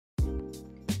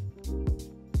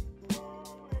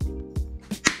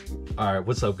All right,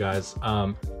 what's up, guys?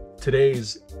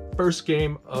 Today's first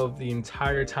game of the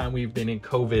entire time we've been in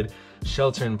COVID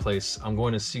shelter in place. I'm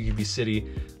going to CQB City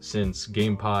since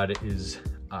GamePod is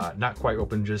not quite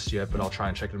open just yet, but I'll try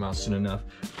and check them out soon enough.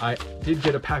 I did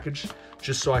get a package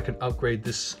just so I can upgrade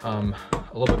this a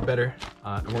little bit better,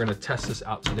 and we're gonna test this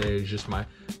out today. It's just my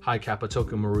high Capa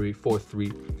Tokyo Marui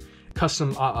 4.3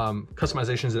 custom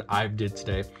customizations that I did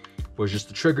today. Was just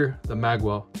the trigger, the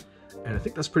magwell, and I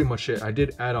think that's pretty much it. I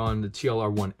did add on the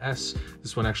TLR1S.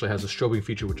 This one actually has a strobing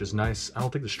feature, which is nice. I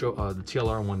don't think the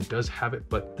TLR1 does have it,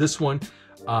 but this one,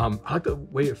 I like the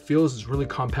way it feels. It's really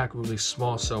compact, really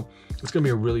small, so it's gonna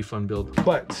be a really fun build.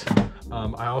 But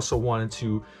I also wanted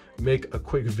to make a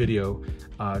quick video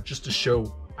just to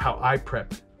show how I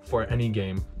prep for any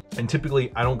game. And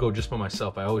typically I don't go just by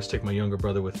myself. I always take my younger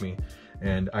brother with me,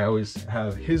 and I always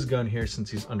have his gun here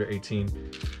since he's under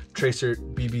 18. Tracer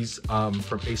BBs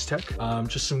from Ace Tech.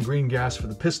 Just some green gas for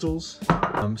the pistols.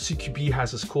 CQB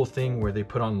has this cool thing where they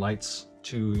put on lights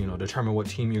to, you know, determine what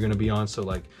team you're gonna be on. So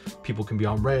like people can be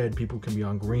on red, people can be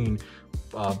on green,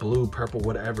 blue, purple,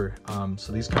 whatever.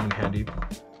 So these come in handy.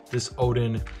 This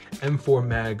Odin M4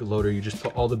 mag loader, you just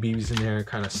put all the BBs in there,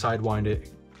 kind of sidewind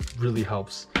it, really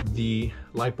helps. The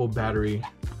LiPo battery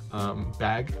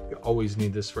bag, you always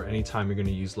need this for any time you're going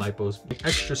to use LiPos. The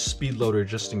extra speed loader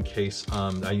just in case.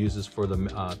 I use this for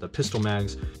the pistol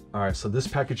mags. All right, so this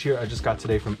package here I just got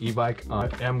today from e-bike. I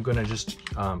am gonna just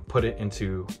put it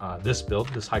into this build,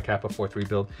 this high Capa 4.3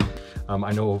 build.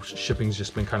 I know shipping's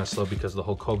just been kind of slow because of the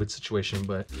whole COVID situation,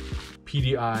 but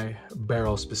PDI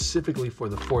barrel specifically for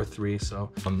the 4.3. So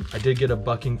I did get a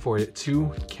bucking for it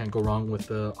too. Can't go wrong with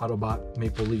the Autobot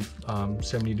Maple Leaf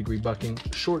 70-degree bucking.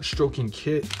 Short stroking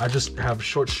kit. I just have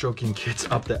short stroking kits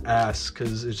up the ass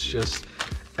because it's just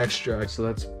extra. So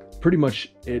that's pretty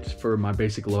much it for my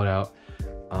basic loadout.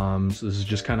 So this is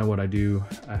just kind of what I do.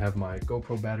 I have my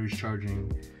GoPro batteries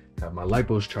charging, have my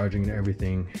LiPos charging and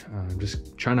everything. I'm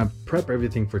just trying to prep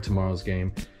everything for tomorrow's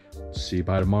game. See you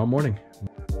by tomorrow morning.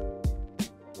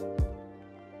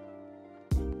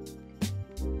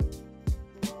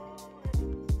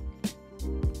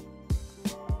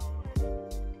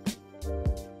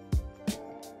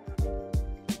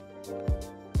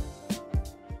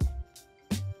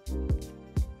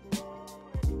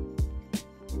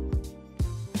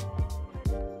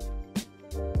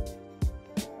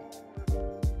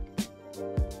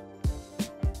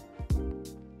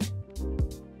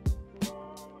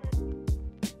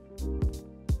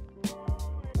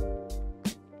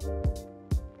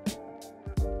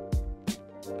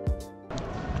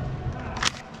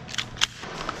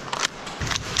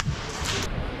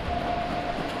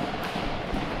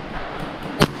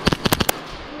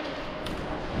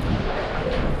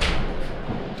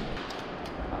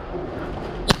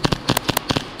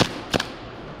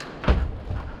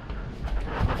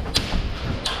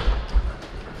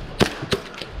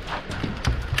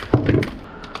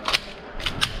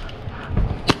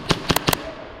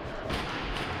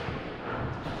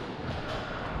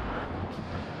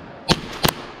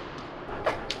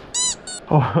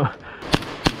 Oh.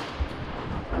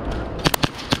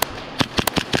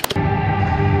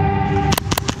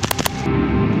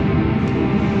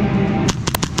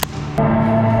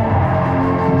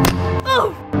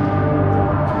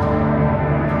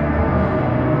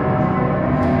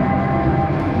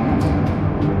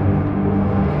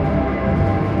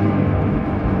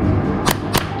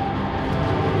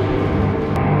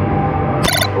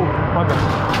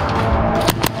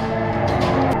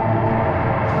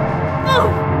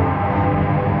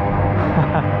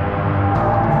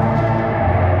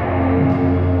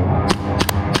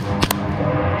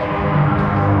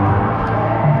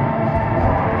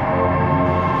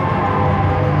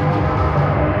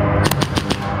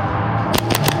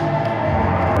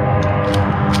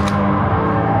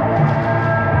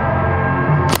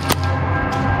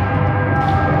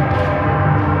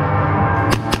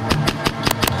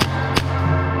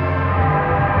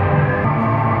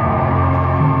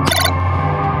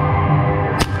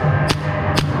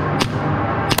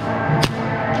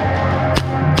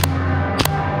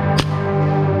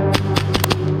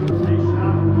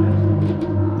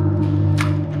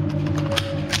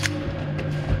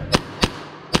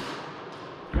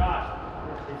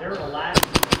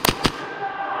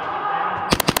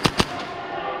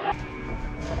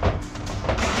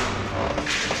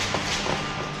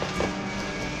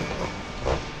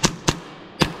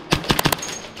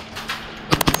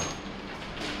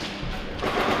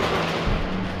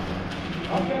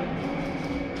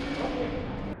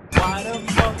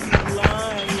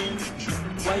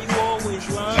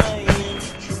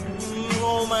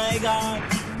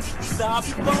 Stop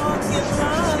fucking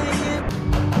lying.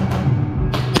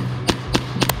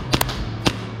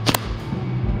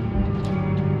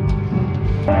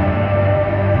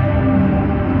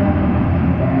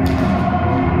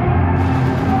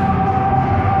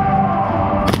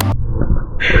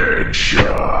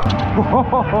 Headshot.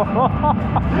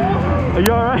 Are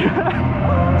you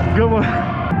alright? Good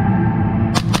one.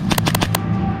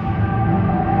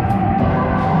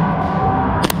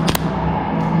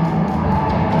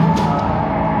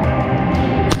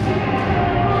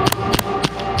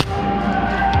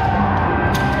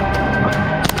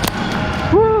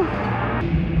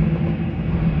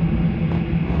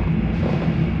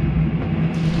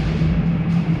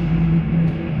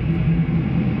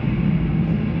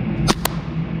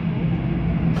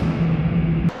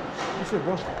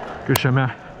 Good shit,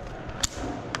 man.